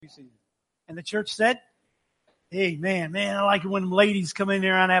And the church said, amen. Man, I like it when ladies come in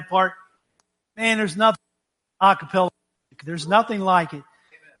there on that part. Man, there's nothing a cappella. There's nothing like it.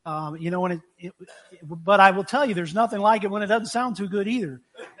 When but I will tell you, there's nothing like it when it doesn't sound too good either.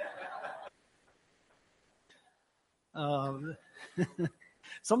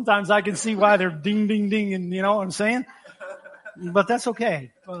 Sometimes I can see why they're ding, ding, ding, and you know what I'm saying? But that's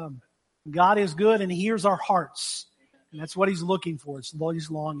okay. God is good and He hears our hearts. And that's what He's looking for. It's what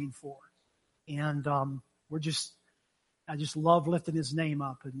He's longing for. And I just love lifting His name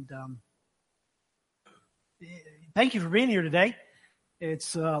up. And thank you for being here today.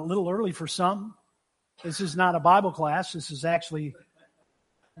 It's a little early for some. This is not a Bible class. This is actually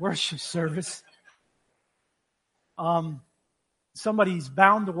worship service. Somebody's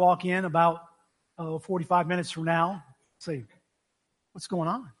bound to walk in about 45 minutes from now. Say, what's going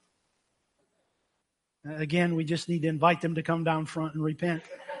on? Again, we just need to invite them to come down front and repent.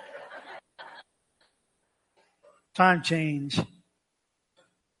 Time change.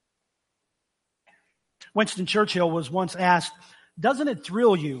 Winston Churchill was once asked, doesn't it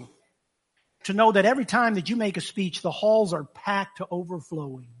thrill you to know that every time that you make a speech, the halls are packed to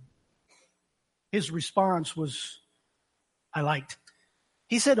overflowing? His response was, I liked.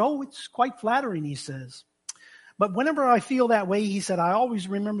 He said, oh, it's quite flattering, he says. But whenever I feel that way, he said, I always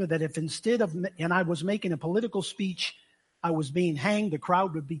remember that if instead of, and I was making a political speech, I was being hanged, the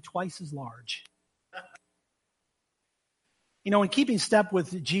crowd would be twice as large. You know, in keeping step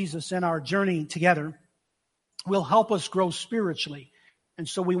with Jesus and our journey together will help us grow spiritually. And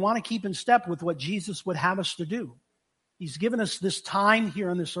so we want to keep in step with what Jesus would have us to do. He's given us this time here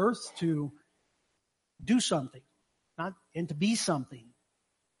on this earth to do something, and to be something.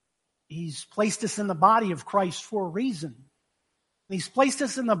 He's placed us in the body of Christ for a reason. He's placed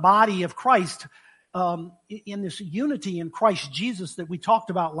us in the body of Christ in this unity in Christ Jesus that we talked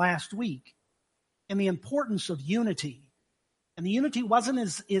about last week, and the importance of unity. And the unity wasn't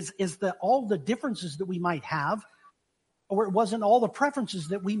all the differences that we might have, or it wasn't all the preferences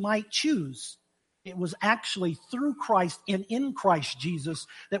that we might choose. It was actually through Christ and in Christ Jesus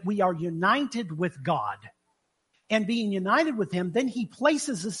that we are united with God. And being united with Him, then He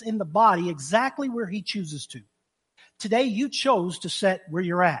places us in the body exactly where He chooses to. Today, you chose to sit where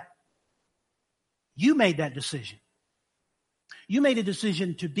you're at. You made that decision. You made a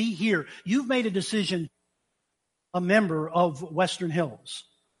decision to be here. You've made a decision, a member of Western Hills.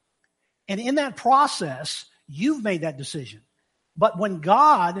 And in that process, you've made that decision. But when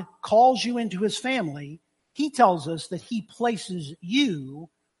God calls you into His family, He tells us that He places you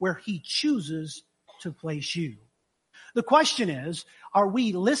where He chooses to place you. The question is, are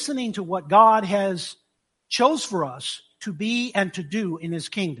we listening to what God has chose for us to be and to do in His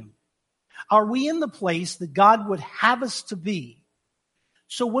kingdom? Are we in the place that God would have us to be?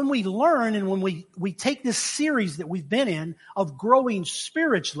 So when we learn and when we take this series that we've been in of growing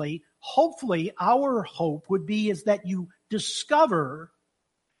spiritually, hopefully our hope would be is that you discover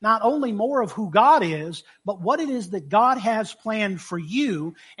not only more of who God is, but what it is that God has planned for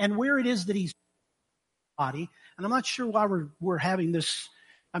you and where it is that He's body. And I'm not sure why we're having this.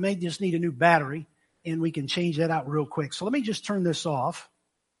 I may just need a new battery, and we can change that out real quick. So let me just turn this off,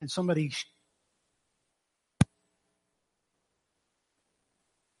 and somebody.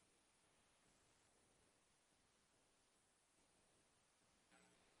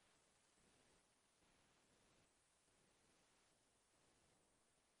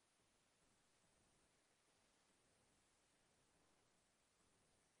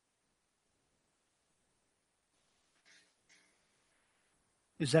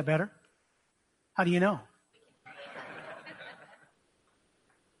 Is that better? How do you know?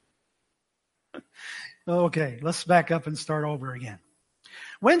 Okay, let's back up and start over again.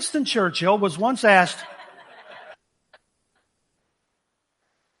 Winston Churchill was once asked,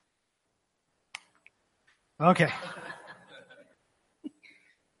 okay.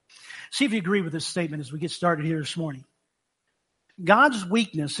 See if you agree with this statement as we get started here this morning. God's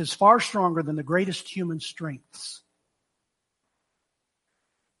weakness is far stronger than the greatest human strengths.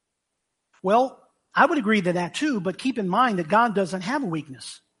 Well, I would agree to that too, but keep in mind that God doesn't have a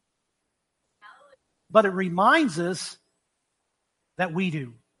weakness. But it reminds us that we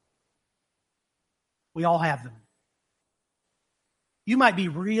do. We all have them. You might be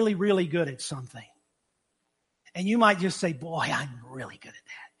really, really good at something. And you might just say, boy, I'm really good at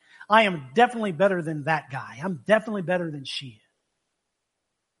that. I am definitely better than that guy. I'm definitely better than she is.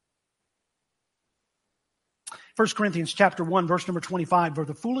 1 Corinthians chapter 1, verse number 25, for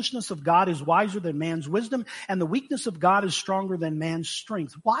the foolishness of God is wiser than man's wisdom, and the weakness of God is stronger than man's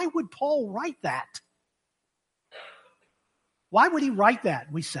strength. Why would Paul write that? Why would he write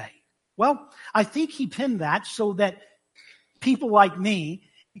that, we say? Well, I think he penned that so that people like me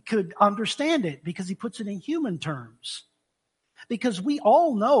could understand it, because he puts it in human terms. Because we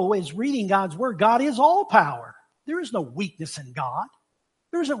all know, as reading God's Word, God is all power. There is no weakness in God.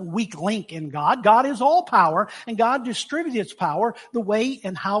 There isn't a weak link in God. God is all power, and God distributes power the way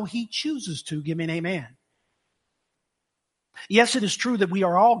and how he chooses to. Give me an amen. Yes, it is true that we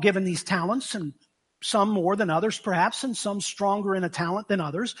are all given these talents, and some more than others perhaps, and some stronger in a talent than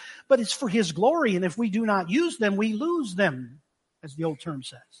others, but it's for his glory, and if we do not use them, we lose them, as the old term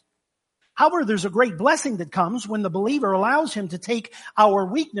says. However, there's a great blessing that comes when the believer allows him to take our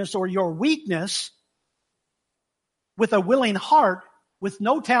weakness, or your weakness, with a willing heart, with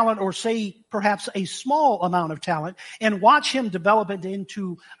no talent, or say perhaps a small amount of talent, and watch him develop it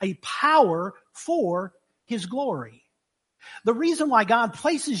into a power for his glory. The reason why God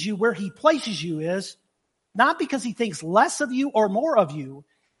places you where he places you is not because he thinks less of you or more of you.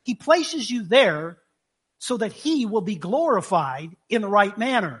 He places you there so that he will be glorified in the right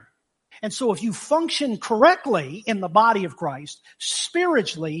manner. And so if you function correctly in the body of Christ,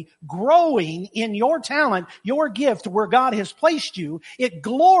 spiritually growing in your talent, your gift, where God has placed you, it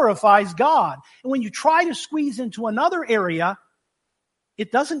glorifies God. And when you try to squeeze into another area,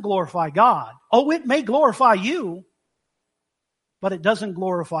 it doesn't glorify God. Oh, it may glorify you, but it doesn't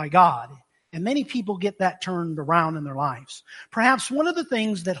glorify God. And many people get that turned around in their lives. Perhaps one of the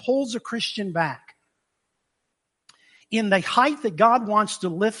things that holds a Christian back in the height that God wants to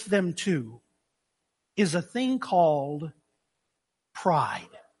lift them to is a thing called pride.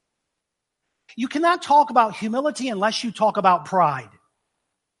 You cannot talk about humility unless you talk about pride.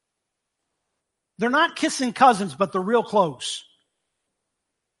 They're not kissing cousins, but they're real close.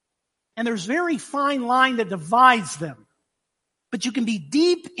 And there's a very fine line that divides them. But you can be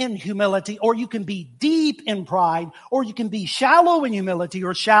deep in humility, or you can be deep in pride, or you can be shallow in humility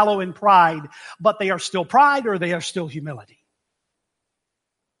or shallow in pride, but they are still pride or they are still humility.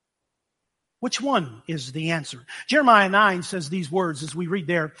 Which one is the answer? Jeremiah 9 says these words as we read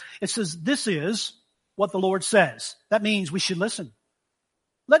there. It says, this is what the Lord says. That means we should listen.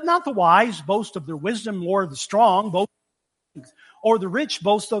 Let not the wise boast of their wisdom, or the strong boast, or the rich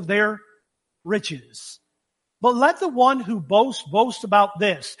boast of their riches. But let the one who boasts boast about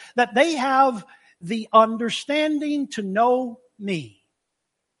this, that they have the understanding to know me,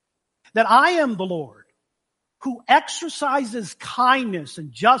 that I am the Lord, who exercises kindness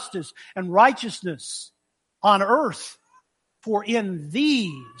and justice and righteousness on earth. For in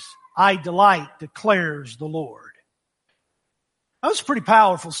these I delight, declares the Lord. That was pretty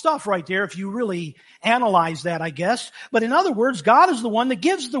powerful stuff right there if you really analyze that, I guess. But in other words, God is the one that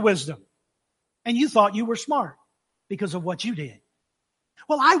gives the wisdom. And you thought you were smart because of what you did.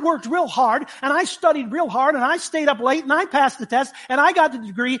 Well, I worked real hard, and I studied real hard, and I stayed up late, and I passed the test, and I got the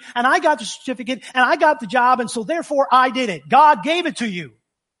degree, and I got the certificate, and I got the job, and so therefore I did it. God gave it to you.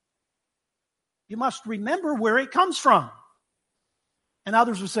 You must remember where it comes from. And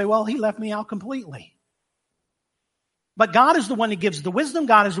others will say, well, he left me out completely. But God is the one that gives the wisdom.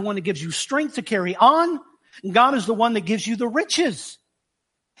 God is the one that gives you strength to carry on. And God is the one that gives you the riches.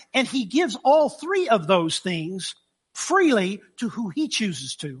 And he gives all three of those things freely to who he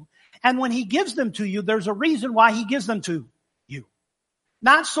chooses to. And when he gives them to you, there's a reason why he gives them to you.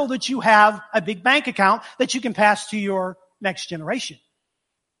 Not so that you have a big bank account that you can pass to your next generation.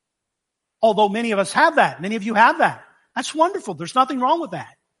 Although many of us have that. Many of you have that. That's wonderful. There's nothing wrong with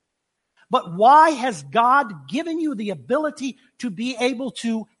that. But why has God given you the ability to be able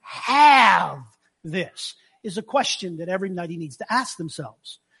to have this? Is a question that everybody needs to ask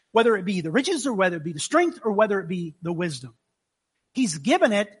themselves. Whether it be the riches, or whether it be the strength, or whether it be the wisdom. He's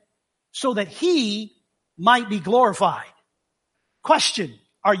given it so that he might be glorified. Question,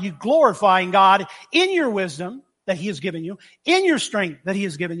 are you glorifying God in your wisdom that he has given you, in your strength that he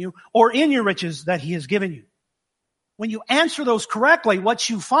has given you, or in your riches that he has given you? When you answer those correctly, what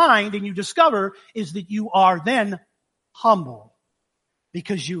you find and you discover is that you are then humble,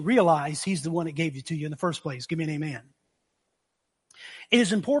 because you realize he's the one that gave it to you in the first place. Give me an amen. It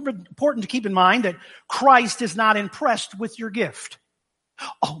is important to keep in mind that Christ is not impressed with your gift.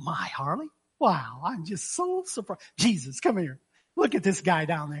 Oh my, Harley. Wow, I'm just so surprised. Jesus, come here. Look at this guy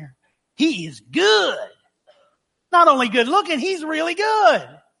down there. He is good. Not only good looking, he's really good.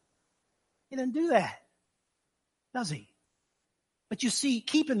 He doesn't do that, does he? But you see,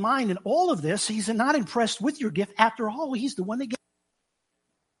 keep in mind in all of this, he's not impressed with your gift. After all, he's the one that gave it.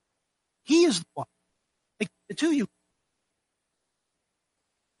 He is the one that gave it to you.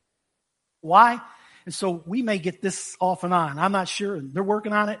 Why? And so we may get this off and on. I'm not sure. And they're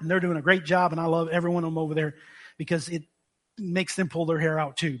working on it, and they're doing a great job, and I love every one of them over there because makes them pull their hair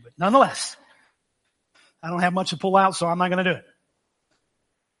out too. But nonetheless, I don't have much to pull out, so I'm not going to do it.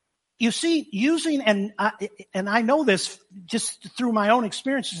 You see, using, and I know this just through my own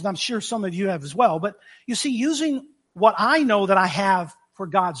experiences, and I'm sure some of you have as well, but you see, using what I know that I have for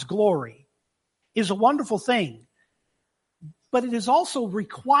God's glory is a wonderful thing, but it is also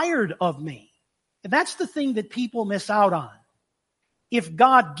required of me. And that's the thing that people miss out on. If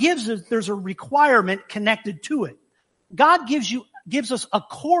God gives it, there's a requirement connected to it. God gives us a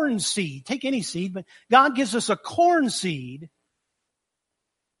corn seed. Take any seed, but God gives us a corn seed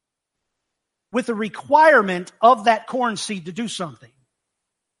with a requirement of that corn seed to do something.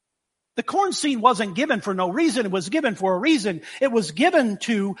 The corn seed wasn't given for no reason. It was given for a reason. It was given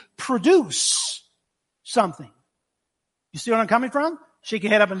to produce something. You see what I'm coming from? Shake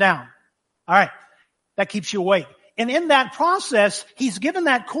your head up and down. All right. That keeps you awake. And in that process, he's given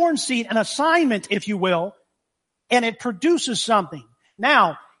that corn seed an assignment, if you will, and it produces something.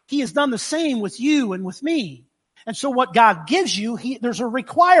 Now, he has done the same with you and with me. And so what God gives you, there's a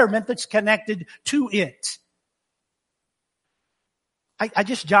requirement that's connected to it. I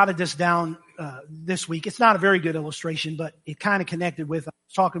just jotted this down this week. It's not a very good illustration, but it kind of connected with, I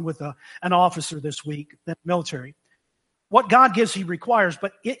was talking with an officer this week, the military. What God gives, he requires,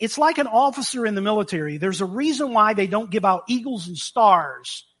 but it's like an officer in the military. There's a reason why they don't give out eagles and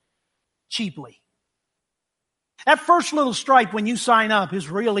stars cheaply. That first little stripe when you sign up is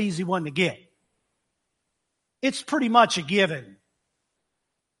a real easy one to get. It's pretty much a given.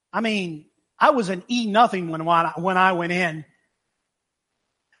 I mean, I was an E nothing when I went in.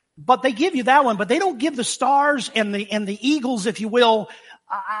 But they give you that one, but they don't give the stars and the eagles, if you will,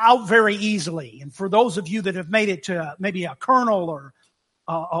 out very easily. And for those of you that have made it to maybe a colonel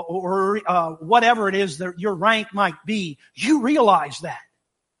or whatever it is that your rank might be, you realize that.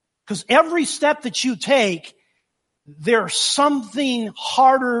 Because every step that you take, there's something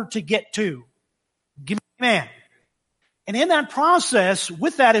harder to get to. Give me an amen. And in that process,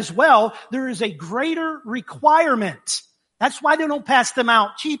 with that as well, there is a greater requirement. That's why they don't pass them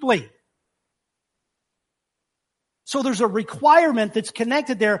out cheaply. So there's a requirement that's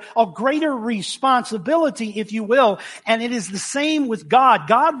connected there, a greater responsibility, if you will, and it is the same with God.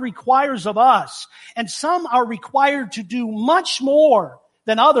 God requires of us, and some are required to do much more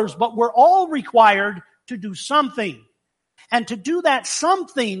than others, but we're all required to do something. And to do that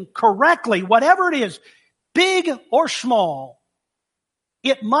something correctly, whatever it is, big or small,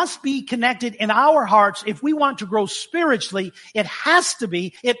 it must be connected in our hearts. If we want to grow spiritually, it has to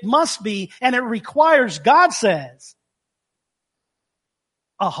be, it must be, and it requires, God says,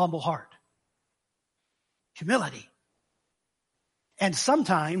 a humble heart. Humility. And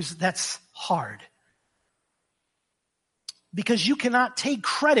sometimes that's hard. Because you cannot take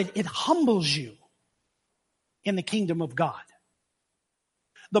credit. It humbles you in the kingdom of God.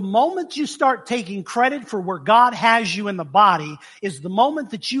 The moment you start taking credit for where God has you in the body is the moment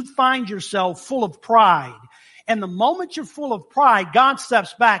that you find yourself full of pride. And the moment you're full of pride, God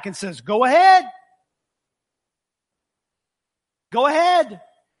steps back and says, go ahead. Go ahead.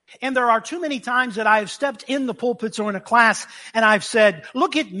 And there are too many times that I have stepped in the pulpits or in a class and I've said,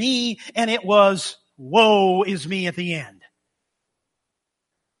 look at me, and it was, woe is me at the end.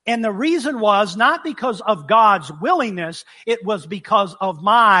 And the reason was not because of God's willingness, it was because of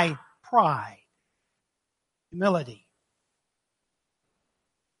my pride. Humility.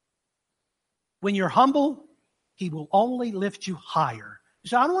 When you're humble, he will only lift you higher. You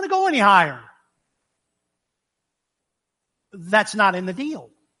say, I don't want to go any higher. That's not in the deal.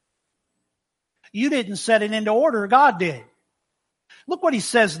 You didn't set it into order, God did. Look what he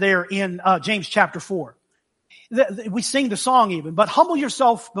says there in James chapter 4. We sing the song even, but humble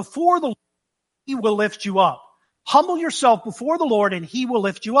yourself before the Lord, he will lift you up. Humble yourself before the Lord and he will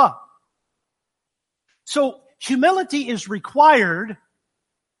lift you up. So humility is required,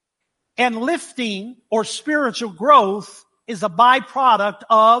 and lifting or spiritual growth is a byproduct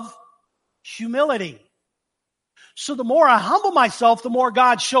of humility. So the more I humble myself, the more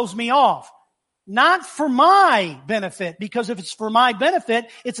God shows me off. Not for my benefit, because if it's for my benefit,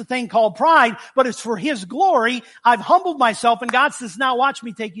 it's a thing called pride, but it's for his glory. I've humbled myself, and God says, now watch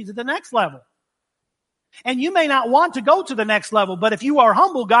me take you to the next level. And you may not want to go to the next level, but if you are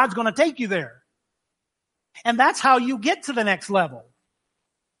humble, God's going to take you there. And that's how you get to the next level.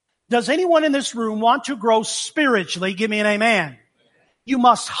 Does anyone in this room want to grow spiritually? Give me an amen. You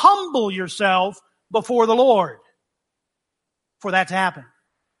must humble yourself before the Lord for that to happen.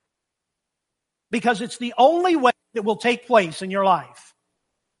 Because it's the only way that will take place in your life.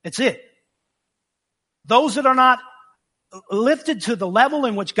 It's it. Those that are not lifted to the level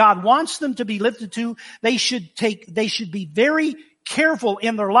in which God wants them to be lifted to, they should be very careful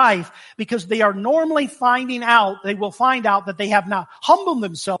in their life, because they are normally they will find out that they have not humbled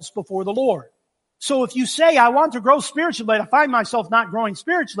themselves before the Lord. So if you say, I want to grow spiritually, but I find myself not growing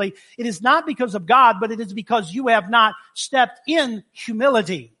spiritually, it is not because of God, but it is because you have not stepped in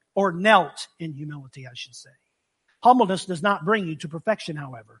humility, or knelt in humility, I should say. Humbleness does not bring you to perfection,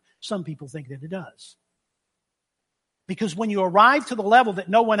 however. Some people think that it does. Because when you arrive to the level that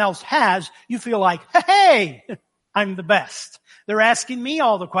no one else has, you feel like, hey, I'm the best. They're asking me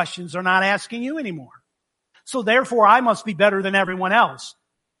all the questions. They're not asking you anymore. So therefore, I must be better than everyone else.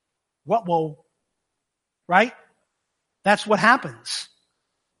 What will, right? That's what happens.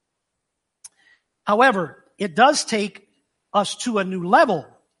 However, it does take us to a new level.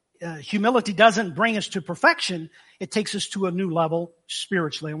 Humility doesn't bring us to perfection. It takes us to a new level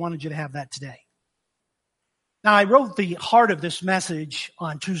spiritually. I wanted you to have that today. Now, I wrote the heart of this message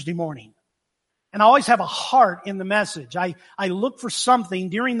on Tuesday morning. And I always have a heart in the message. I look for something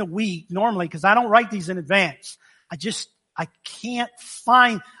during the week normally, because I don't write these in advance. I can't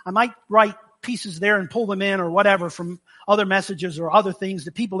find, I might write pieces there and pull them in or whatever from other messages or other things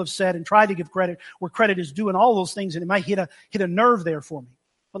that people have said and try to give credit where credit is due and all those things, and it might hit a nerve there for me.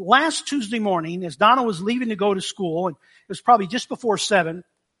 But last Tuesday morning, as Donna was leaving to go to school, and it was probably just before 7,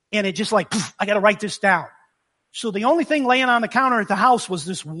 and it just like, poof, I got to write this down. So the only thing laying on the counter at the house was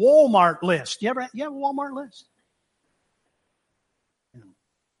this Walmart list. You have a Walmart list?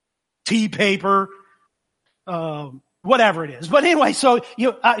 Tea paper, whatever it is. But anyway, so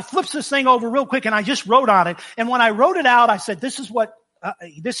I flips this thing over real quick, and I just wrote on it. And when I wrote it out, I said, this is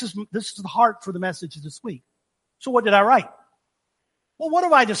the heart for the message of this week. So what did I write? Well, what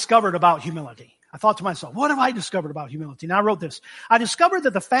have I discovered about humility? I thought to myself, what have I discovered about humility? And I wrote this. I discovered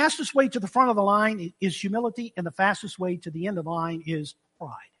that the fastest way to the front of the line is humility, and the fastest way to the end of the line is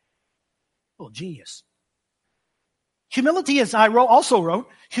pride. Oh, genius. Humility is, also wrote,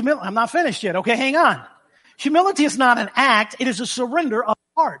 I'm not finished yet. Okay, hang on. Humility is not an act. It is a surrender of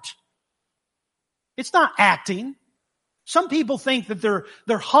heart. It's not acting. Some people think that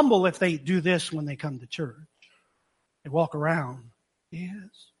they're humble if they do this when they come to church. They walk around. Yes.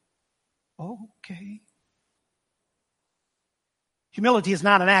 Okay. Humility is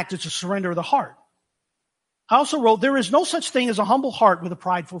not an act, it's a surrender of the heart. I also wrote, there is no such thing as a humble heart with a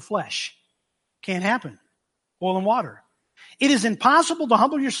prideful flesh. Can't happen. Oil and water. It is impossible to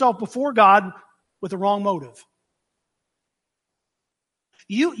humble yourself before God with the wrong motive.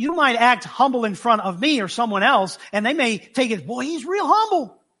 You might act humble in front of me or someone else, and they may take it, boy, he's real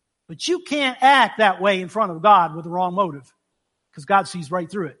humble. But you can't act that way in front of God with the wrong motive, because God sees right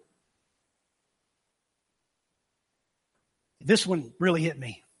through it. This one really hit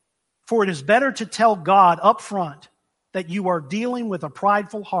me. For it is better to tell God up front that you are dealing with a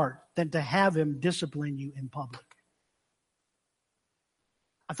prideful heart than to have him discipline you in public.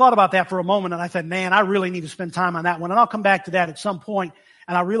 I thought about that for a moment, and I thought, man, I really need to spend time on that one. And I'll come back to that at some point,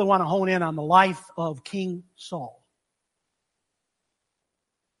 and I really want to hone in on the life of King Saul.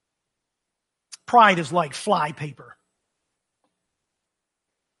 Pride is like fly paper.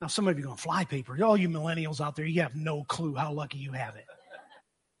 Now, some of you are going, fly paper. All you millennials out there, you have no clue how lucky you have it.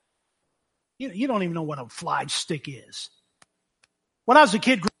 You don't even know what a fly stick is. When I was a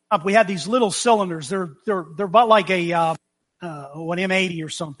kid growing up, we had these little cylinders. They're about like an M80 or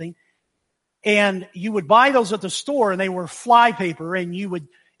something. And you would buy those at the store, and they were fly paper, and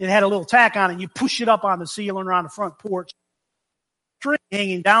it had a little tack on it, and you push it up on the ceiling or on the front porch, string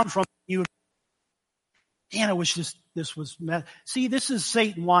hanging down from you. And it was just, this is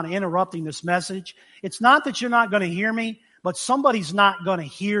Satan interrupting this message. It's not that you're not going to hear me, but somebody's not going to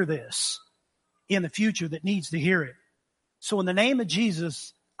hear this in the future that needs to hear it. So in the name of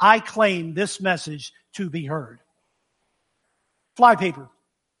Jesus, I claim this message to be heard. Fly paper.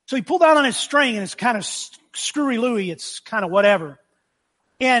 So he pulled out on his string, and it's kind of screwy-looey. It's kind of whatever.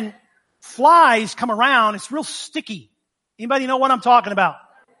 And flies come around. It's real sticky. Anybody know what I'm talking about?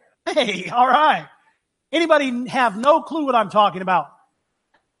 Hey, all right. Anybody have no clue what I'm talking about?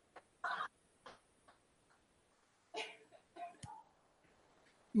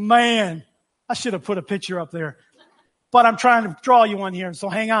 Man, I should have put a picture up there. But I'm trying to draw you one here, so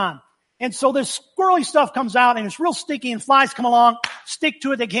hang on. And so this squirrely stuff comes out, and it's real sticky, and flies come along, stick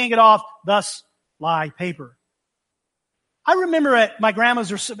to it, they can't get off, thus fly paper. I remember at my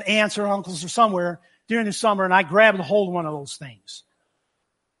grandma's or some aunts or uncles or somewhere during the summer, and I grabbed a hold of one of those things.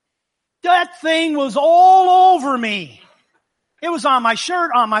 That thing was all over me. It was on my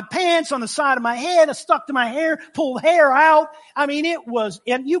shirt, on my pants, on the side of my head. It stuck to my hair, pulled hair out. I mean, it was,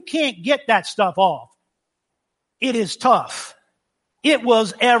 and you can't get that stuff off. It is tough. It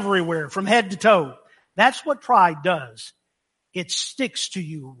was everywhere from head to toe. That's what pride does. It sticks to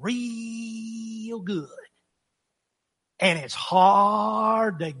you real good. And it's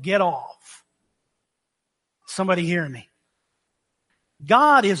hard to get off. Somebody hearing me?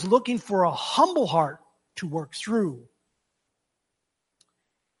 God is looking for a humble heart to work through.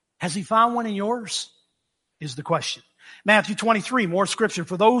 Has he found one in yours? Is the question. Matthew 23, more scripture.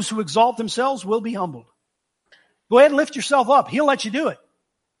 For those who exalt themselves will be humbled. Go ahead and lift yourself up. He'll let you do it.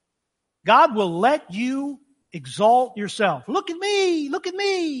 God will let you exalt yourself. Look at me. Look at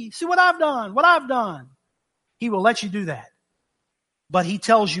me. See what I've done. What I've done. He will let you do that. But he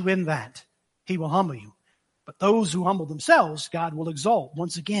tells you in that he will humble you. But those who humble themselves, God will exalt.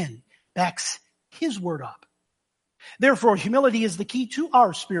 Once again, backs his word up. Therefore, humility is the key to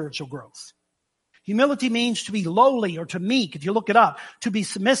our spiritual growth. Humility means to be lowly or to meek, if you look it up, to be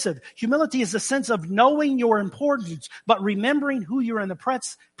submissive. Humility is a sense of knowing your importance, but remembering who you're in the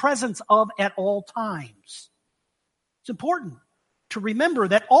presence of at all times. It's important to remember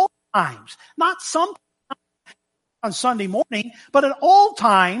that all times, not some on Sunday morning, but at all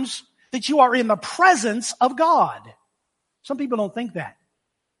times that you are in the presence of God. Some people don't think that.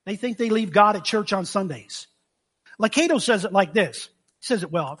 They think they leave God at church on Sundays. Lucado says it like this. He says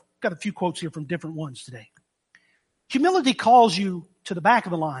it well. I've got a few quotes here from different ones today. Humility calls you to the back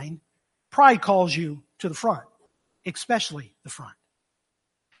of the line. Pride calls you to the front, especially the front.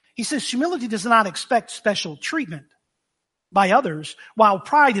 He says humility does not expect special treatment by others, while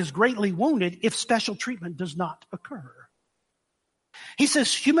pride is greatly wounded if special treatment does not occur. He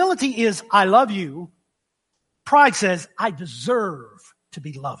says humility is, I love you. Pride says, I deserve to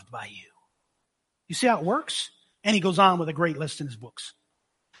be loved by you. You see how it works? And he goes on with a great list in his books.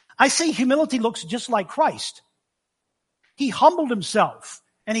 I say humility looks just like Christ. He humbled himself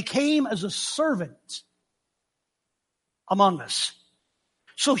and he came as a servant among us.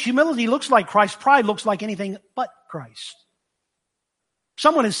 So humility looks like Christ. Pride looks like anything but Christ.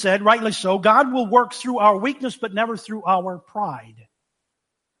 Someone has said, rightly so, God will work through our weakness, but never through our pride.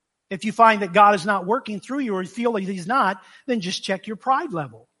 If you find that God is not working through you or you feel that he's not, then just check your pride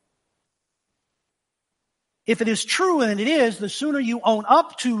level. If it is true, and it is, the sooner you own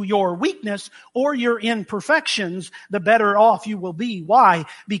up to your weakness or your imperfections, the better off you will be. Why?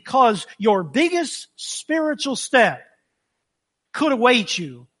 Because your biggest spiritual step could await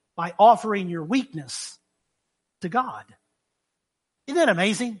you by offering your weakness to God. Isn't that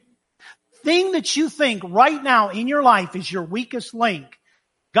amazing? Thing that you think right now in your life is your weakest link.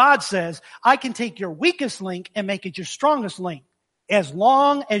 God says, I can take your weakest link and make it your strongest link as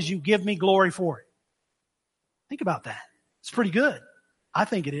long as you give me glory for it. Think about that. It's pretty good. I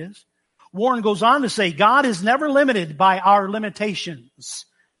think it is. Warren goes on to say, God is never limited by our limitations.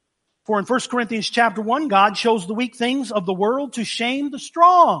 For in 1 Corinthians chapter 1, God shows the weak things of the world to shame the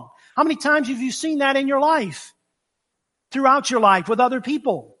strong. How many times have you seen that in your life? Throughout your life with other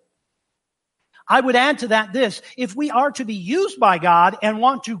people. I would add to that this, if we are to be used by God and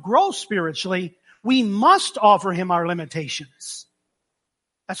want to grow spiritually, we must offer him our limitations.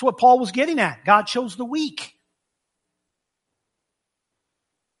 That's what Paul was getting at. God shows the weak.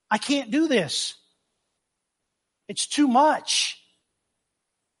 I can't do this. It's too much.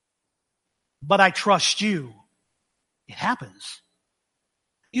 But I trust you. It happens.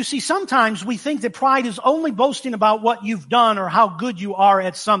 You see, sometimes we think that pride is only boasting about what you've done or how good you are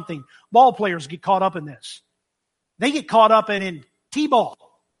at something. Ball players get caught up in this. They get caught up in T-ball.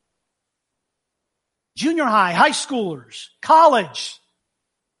 Junior high, high schoolers, college.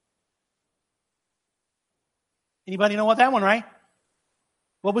 Anybody know what that one, right?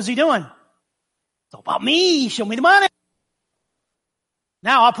 What was he doing? It's all about me. Show me the money.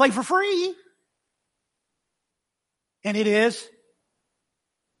 Now I'll play for free. And it is.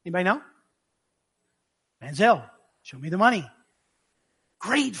 Anybody know? Manziel. Show me the money.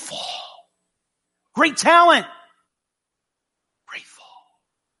 Grateful. Great talent. Grateful.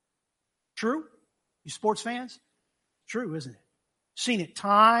 True? You sports fans? True, isn't it? Seen it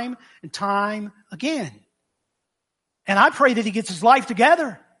time and time again. And I pray that he gets his life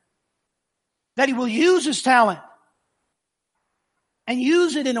together. That he will use his talent. And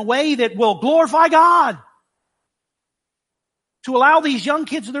use it in a way that will glorify God. To allow these young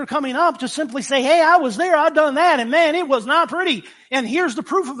kids that are coming up to simply say, hey, I was there, I've done that, and man, it was not pretty. And here's the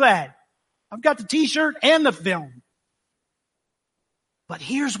proof of that. I've got the t-shirt and the film. But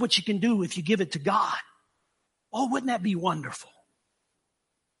here's what you can do if you give it to God. Oh, wouldn't that be wonderful?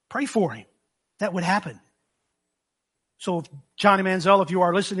 Pray for him. That would happen. So, if Johnny Manziel, if you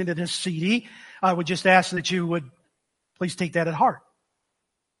are listening to this CD, I would just ask that you would please take that at heart.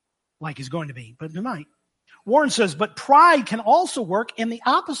 Like he's going to be, but tonight. Warren says, but pride can also work in the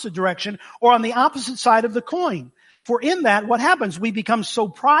opposite direction or on the opposite side of the coin. For in that, what happens? We become so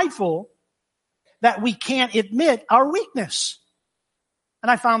prideful that we can't admit our weakness. And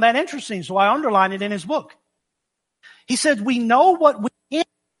I found that interesting, so I underlined it in his book. He said, we know what we can,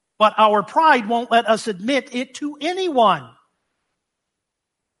 but our pride won't let us admit it to anyone.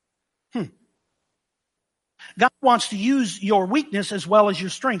 God wants to use your weakness as well as your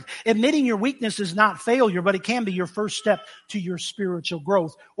strength. Admitting your weakness is not failure, but it can be your first step to your spiritual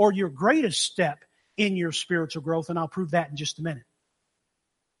growth or your greatest step in your spiritual growth, and I'll prove that in just a minute.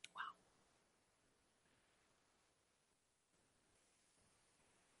 Wow.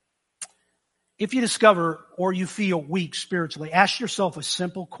 If you discover or you feel weak spiritually, ask yourself a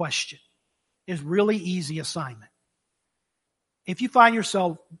simple question. It's a really easy assignment. If you find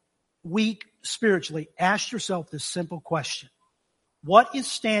yourself weak spiritually, ask yourself this simple question. What is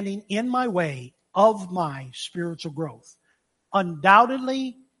standing in my way of my spiritual growth?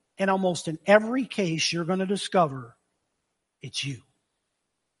 Undoubtedly, and almost in every case, you're going to discover it's you.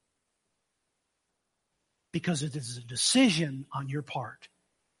 Because it is a decision on your part.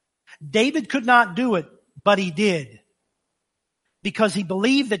 David could not do it, but he did. Because he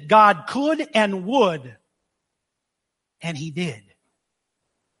believed that God could and would. And he did.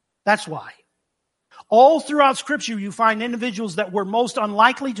 That's why. All throughout Scripture, you find individuals that were most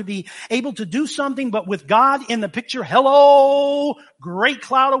unlikely to be able to do something, but with God in the picture, hello, great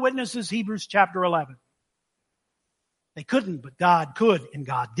cloud of witnesses, Hebrews chapter 11. They couldn't, but God could, and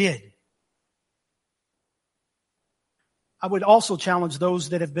God did. I would also challenge those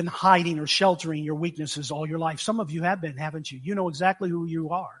that have been hiding or sheltering your weaknesses all your life. Some of you have been, haven't you? You know exactly who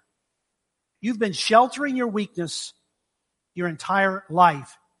you are. You've been sheltering your weakness your entire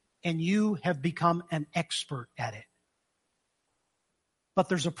life. And you have become an expert at it. But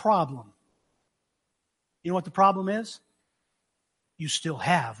there's a problem. You know what the problem is? You still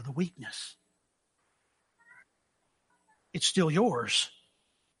have the weakness. It's still yours.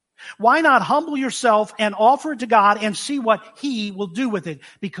 Why not humble yourself and offer it to God and see what He will do with it?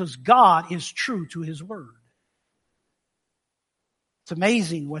 Because God is true to His word. It's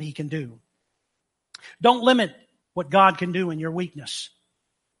amazing what He can do. Don't limit what God can do in your weakness.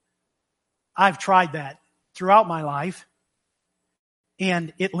 I've tried that throughout my life,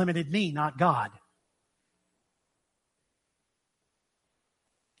 and it limited me, not God.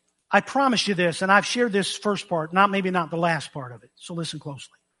 I promise you this, and I've shared this first part, maybe not the last part of it, so listen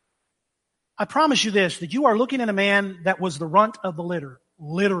closely. I promise you this, that you are looking at a man that was the runt of the litter,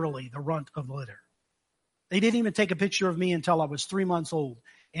 literally the runt of the litter. They didn't even take a picture of me until I was 3 months old,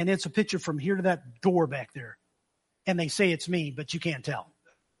 and it's a picture from here to that door back there. And they say it's me, but you can't tell.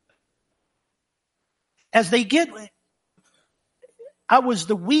 I was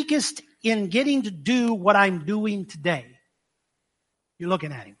the weakest in getting to do what I'm doing today. You're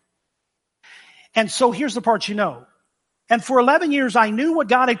looking at him. And so here's the part you know. And for 11 years, I knew what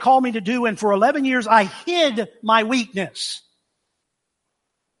God had called me to do. And for 11 years, I hid my weakness.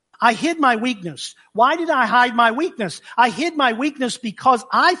 I hid my weakness. Why did I hide my weakness? I hid my weakness because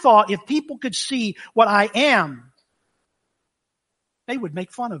I thought if people could see what I am, they would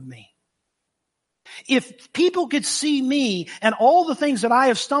make fun of me. If people could see me and all the things that I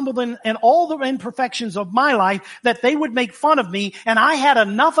have stumbled in and all the imperfections of my life, that they would make fun of me. And I had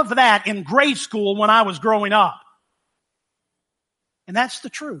enough of that in grade school when I was growing up. And that's the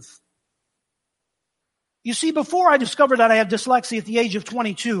truth. You see, before I discovered that I had dyslexia at the age of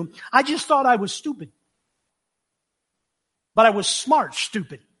 22, I just thought I was stupid. But I was smart,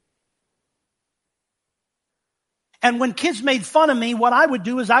 stupid. And when kids made fun of me, what I would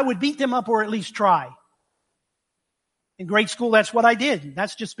do is I would beat them up or at least try. In grade school, that's what I did.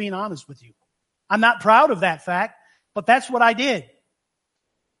 That's just being honest with you. I'm not proud of that fact, but that's what I did.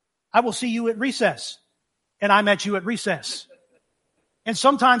 I will see you at recess. And I met you at recess. And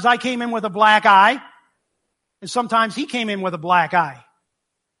sometimes I came in with a black eye. And sometimes he came in with a black eye.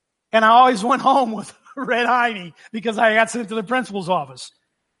 And I always went home with a red eye because I got sent to the principal's office.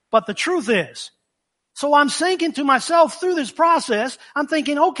 But the truth is, so I'm thinking to myself through this process, I'm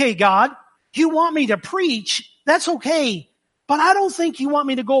thinking, okay, God, you want me to preach, that's okay. But I don't think you want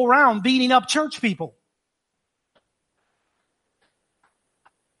me to go around beating up church people.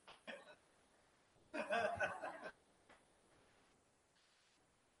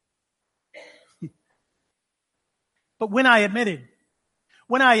 But when I admitted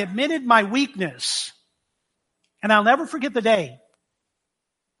my weakness, and I'll never forget the day,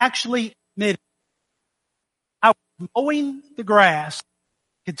 actually admitted, I was mowing the grass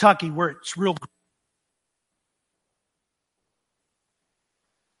in Kentucky where it's real.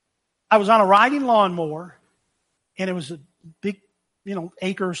 I was on a riding lawnmower And it was a big,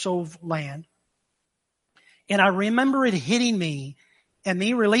 acre or so of land. And I remember it hitting me and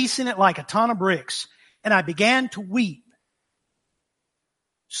me releasing it like a ton of bricks. And I began to weep.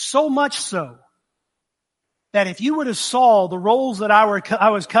 So much so that if you would have saw the rolls that I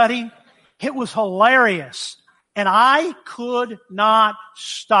was cutting, it was hilarious. And I could not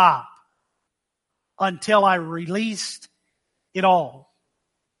stop until I released it all.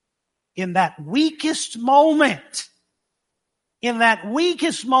 In that weakest moment, I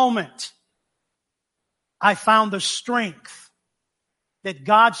found the strength that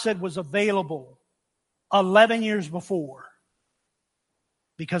God said was available 11 years before,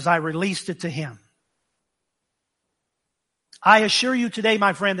 because I released it to Him. I assure you today,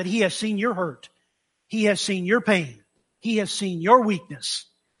 my friend, that He has seen your hurt. He has seen your pain. He has seen your weakness.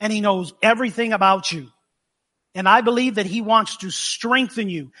 And He knows everything about you. And I believe that He wants to strengthen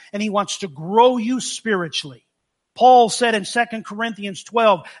you and He wants to grow you spiritually. Paul said in 2 Corinthians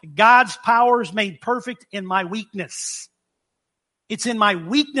 12, God's power is made perfect in my weakness. It's in my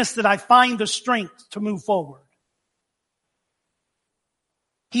weakness that I find the strength to move forward.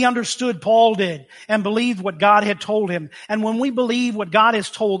 He understood, Paul did, and believed what God had told him. And when we believe what God has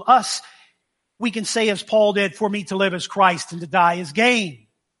told us, we can say as Paul did, for me to live is Christ and to die is gain.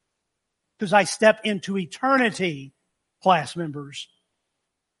 Because I step into eternity, class members,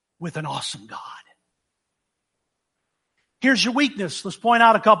 with an awesome God. Here's your weakness. Let's point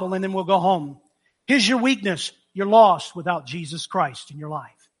out a couple and then we'll go home. Here's your weakness. You're lost without Jesus Christ in your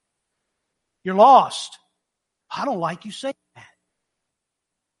life. You're lost. I don't like you saying that.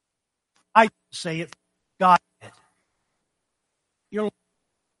 I say it. God did. You're lost.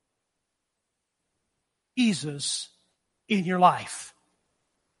 Jesus in your life.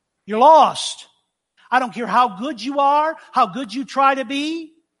 You're lost. I don't care how good you are, how good you try to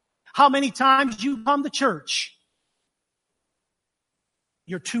be, how many times you come to church.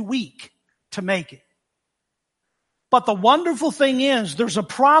 You're too weak to make it. But the wonderful thing is, there's a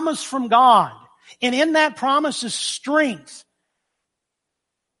promise from God. And in that promise is strength.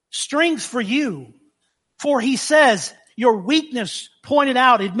 Strength for you. For He says, your weakness, pointed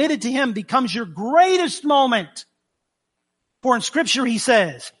out, admitted to Him, becomes your greatest moment. For in Scripture He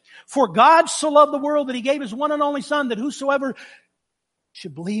says, for God so loved the world that He gave His one and only Son, that whosoever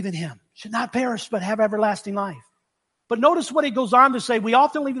should believe in Him should not perish but have everlasting life. But notice what He goes on to say. We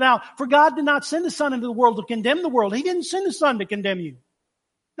often leave it out. For God did not send His Son into the world to condemn the world. He didn't send His Son to condemn you.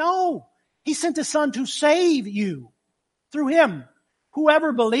 No. He sent His Son to save you through Him.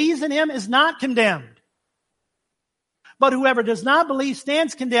 Whoever believes in Him is not condemned. But whoever does not believe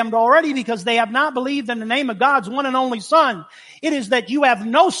stands condemned already, because they have not believed in the name of God's one and only Son. It is that you have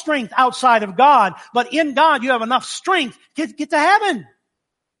no strength outside of God, but in God you have enough strength to get to heaven.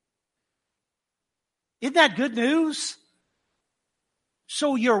 Isn't that good news?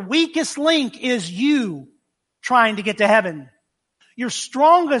 So your weakest link is you trying to get to heaven. Your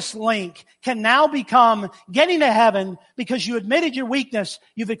strongest link can now become getting to heaven because you admitted your weakness.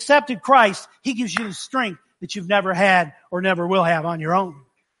 You've accepted Christ. He gives you the strength that you've never had or never will have on your own.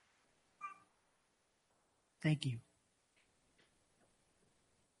 Thank you.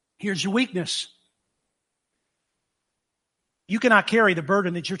 Here's your weakness. You cannot carry the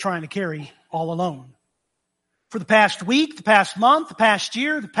burden that you're trying to carry all alone. For the past week, the past month, the past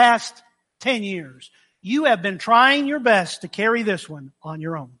year, the past 10 years, you have been trying your best to carry this one on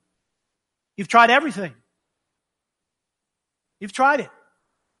your own. You've tried everything. You've tried it.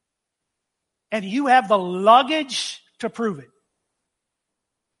 And you have the luggage to prove it.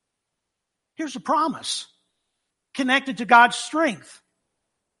 Here's a promise connected to God's strength.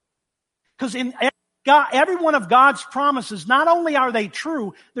 Because in every one of God's promises, not only are they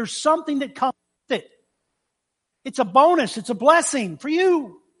true, there's something that comes with it. It's a bonus. It's a blessing for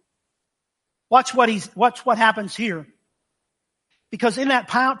you. Watch what happens here. Because in that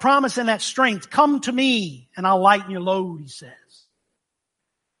promise and that strength, come to me and I'll lighten your load, He says.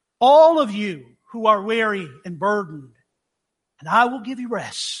 All of you who are weary and burdened, and I will give you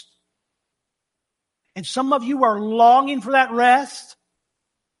rest. And some of you are longing for that rest,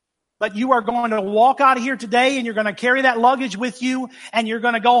 but you are going to walk out of here today and you're going to carry that luggage with you and you're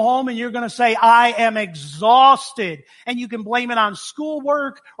going to go home and you're going to say, I am exhausted. And you can blame it on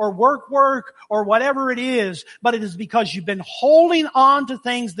schoolwork or work or whatever it is, but it is because you've been holding on to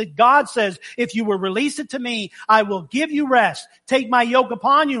things that God says, if you will release it to me, I will give you rest. Take my yoke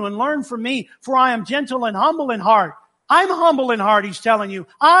upon you and learn from me, for I am gentle and humble in heart. I'm humble in heart, He's telling you.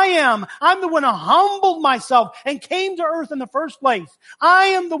 I'm the one who humbled myself and came to earth in the first place. I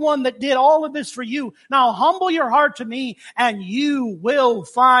am the one that did all of this for you. Now humble your heart to me and you will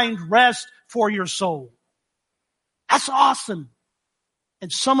find rest for your soul. That's awesome.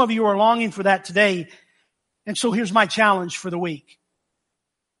 And some of you are longing for that today. And so here's my challenge for the week.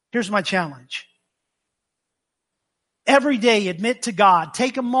 Here's my challenge. Every day, admit to God.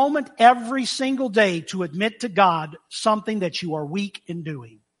 Take a moment every single day to admit to God something that you are weak in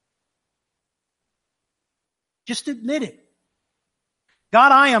doing. Just admit it.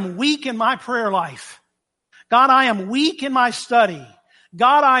 God, I am weak in my prayer life. God, I am weak in my study.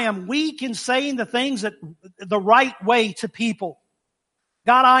 God, I am weak in saying the things the right way to people.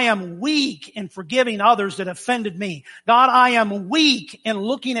 God, I am weak in forgiving others that offended me. God, I am weak in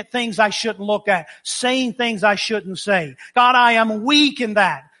looking at things I shouldn't look at, saying things I shouldn't say. God, I am weak in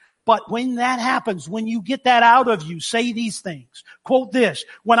that. But when that happens, when you get that out of you, say these things. Quote this,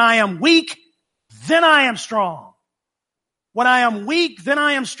 when I am weak, then I am strong. When I am weak, then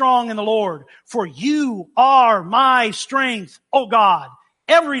I am strong in the Lord. For you are my strength, O God,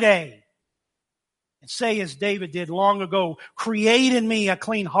 every day. And say as David did long ago, create in me a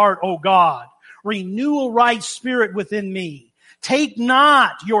clean heart, O God. Renew a right spirit within me. Take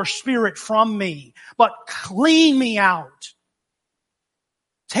not your spirit from me, but clean me out.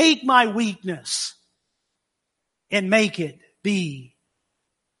 Take my weakness and make it be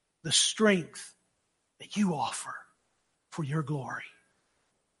the strength that you offer for your glory.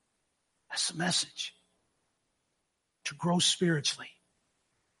 That's the message. To grow spiritually.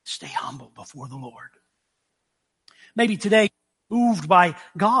 Stay humble before the Lord. Maybe today, moved by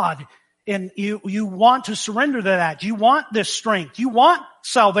God, and you want to surrender to that. You want this strength. You want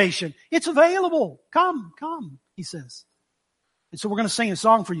salvation. It's available. Come, he says. And so we're going to sing a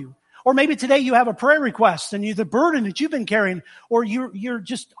song for you. Or maybe today you have a prayer request and the burden that you've been carrying, or you're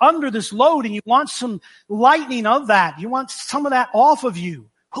just under this load and you want some lightening of that. You want some of that off of you.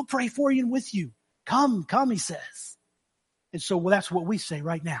 We'll pray for you and with you. Come, he says. And so that's what we say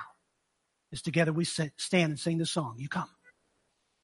right now, is together we stand and sing this song. You come.